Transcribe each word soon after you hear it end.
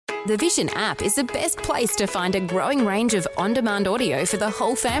The Vision app is the best place to find a growing range of on-demand audio for the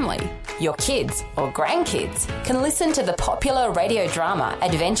whole family. Your kids or grandkids can listen to the popular radio drama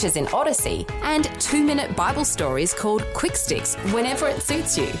Adventures in Odyssey and 2-minute Bible stories called Quick Sticks whenever it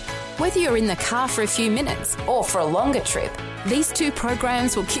suits you. Whether you're in the car for a few minutes or for a longer trip, these 2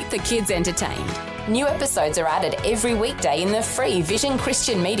 programs will keep the kids entertained. New episodes are added every weekday in the free Vision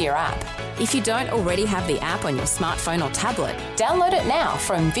Christian Media app. If you don't already have the app on your smartphone or tablet, download it now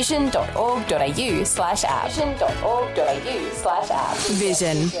from vision.org.au/app. Vision.org.au/app.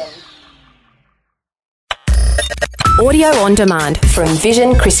 Vision. Audio on demand from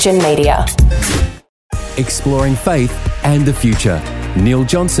Vision Christian Media. Exploring faith and the future. Neil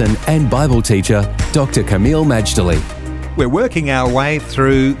Johnson and Bible teacher Dr. Kameel Majdali. We're working our way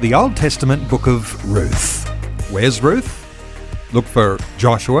through the Old Testament book of Ruth. Where's Ruth? Look for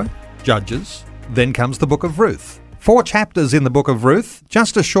Joshua, Judges, then comes the book of Ruth. 4 chapters in the book of Ruth,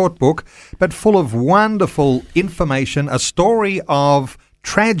 just a short book, but full of wonderful information, a story of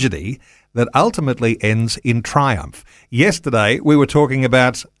tragedy that ultimately ends in triumph. Yesterday, we were talking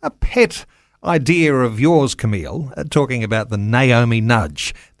about a pet idea of yours, Kameel, talking about the Naomi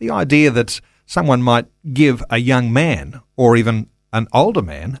nudge, the idea that someone might give a young man or even an older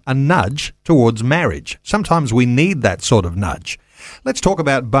man a nudge towards marriage. Sometimes we need that sort of nudge. Let's talk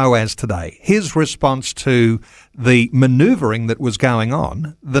about Boaz today, his response to the manoeuvring that was going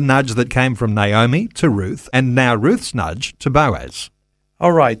on, the nudge that came from Naomi to Ruth, and now Ruth's nudge to Boaz.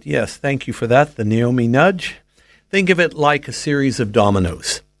 All right, yes, thank you for that, the Naomi nudge. Think of it like a series of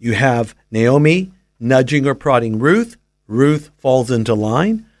dominoes. You have Naomi nudging or prodding Ruth. Ruth falls into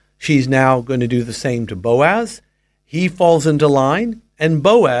line. She's now going to do the same to Boaz. He falls into line, and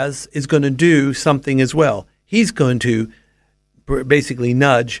Boaz is going to do something as well. He's going to basically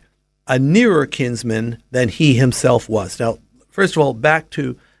nudge a nearer kinsman than he himself was. Now, first of all, back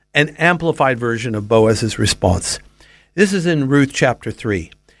to an amplified version of Boaz's response. This is in Ruth chapter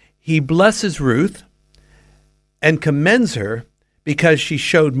 3. He blesses Ruth and commends her because she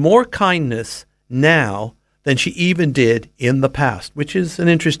showed more kindness now than she even did in the past, which is an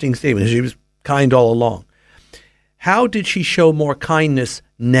interesting statement. She was kind all along. How did she show more kindness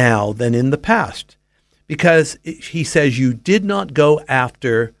now than in the past? Because he says, you did not go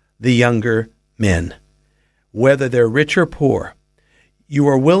after the younger men, whether they're rich or poor. You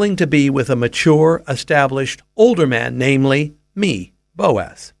are willing to be with a mature, established, older man, namely me,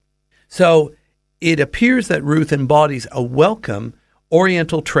 Boaz. So it appears that Ruth embodies a welcome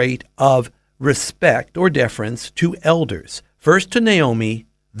Oriental trait of respect or deference to elders, first to Naomi,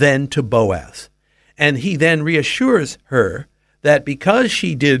 then to Boaz. And he then reassures her that because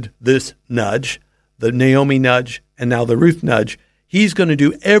she did this nudge, the Naomi nudge and now the Ruth nudge, he's going to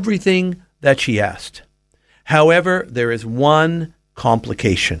do everything that she asked. However, there is one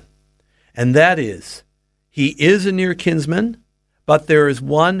complication, and that is he is a near kinsman, but there is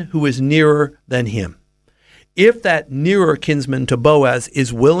one who is nearer than him. If that nearer kinsman to Boaz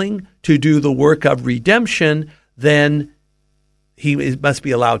is willing to do the work of redemption, then he must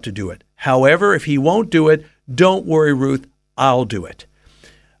be allowed to do it. However, if he won't do it, don't worry, Ruth, I'll do it.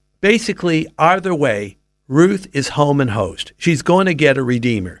 Basically, either way, Ruth is home and host. She's going to get a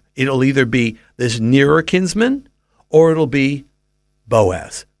redeemer. It'll either be this nearer kinsman or it'll be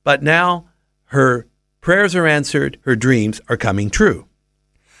Boaz. But now her prayers are answered, her dreams are coming true.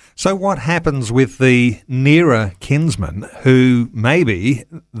 So what happens with the nearer kinsman who may be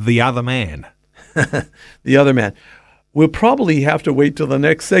the other man? The other man. We'll probably have to wait till the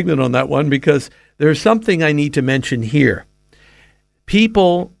next segment on that one because there's something I need to mention here.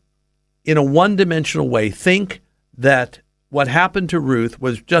 People, in a one-dimensional way, think that what happened to Ruth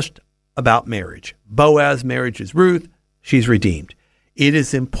was just about marriage. Boaz marriages Ruth, she's redeemed. It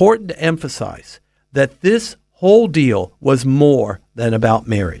is important to emphasize that this whole deal was more than about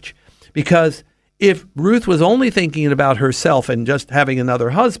marriage. Because if Ruth was only thinking about herself and just having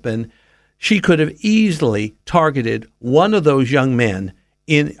another husband, she could have easily targeted one of those young men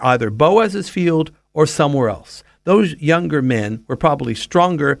in either Boaz's field or somewhere else. Those younger men were probably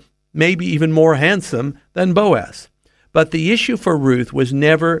stronger, maybe even more handsome than Boaz. But the issue for Ruth was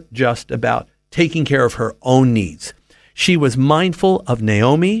never just about taking care of her own needs. She was mindful of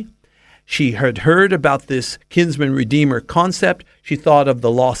Naomi. She had heard about this kinsman-redeemer concept. She thought of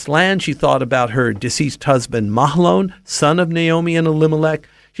the lost land. She thought about her deceased husband, Mahlon, son of Naomi and Elimelech.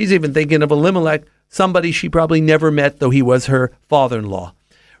 She's even thinking of Elimelech, somebody she probably never met, though he was her father-in-law.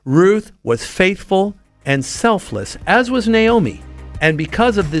 Ruth was faithful and selfless, as was Naomi. And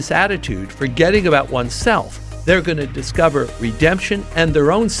because of this attitude, forgetting about oneself, they're going to discover redemption and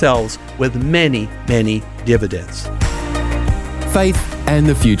their own selves with many, many dividends. Faith and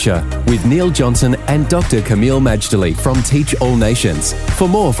the Future with Neil Johnson and Dr. Camille Majdali from Teach All Nations. For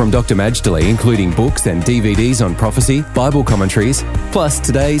more from Dr. Majdali, including books and DVDs on prophecy, Bible commentaries, plus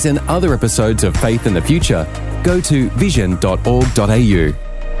today's and other episodes of Faith and the Future, go to vision.org.au.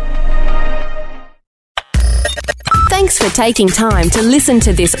 Thanks for taking time to listen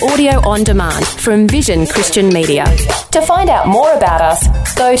to this audio on demand from Vision Christian Media. To find out more about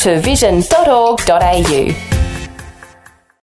us, go to vision.org.au.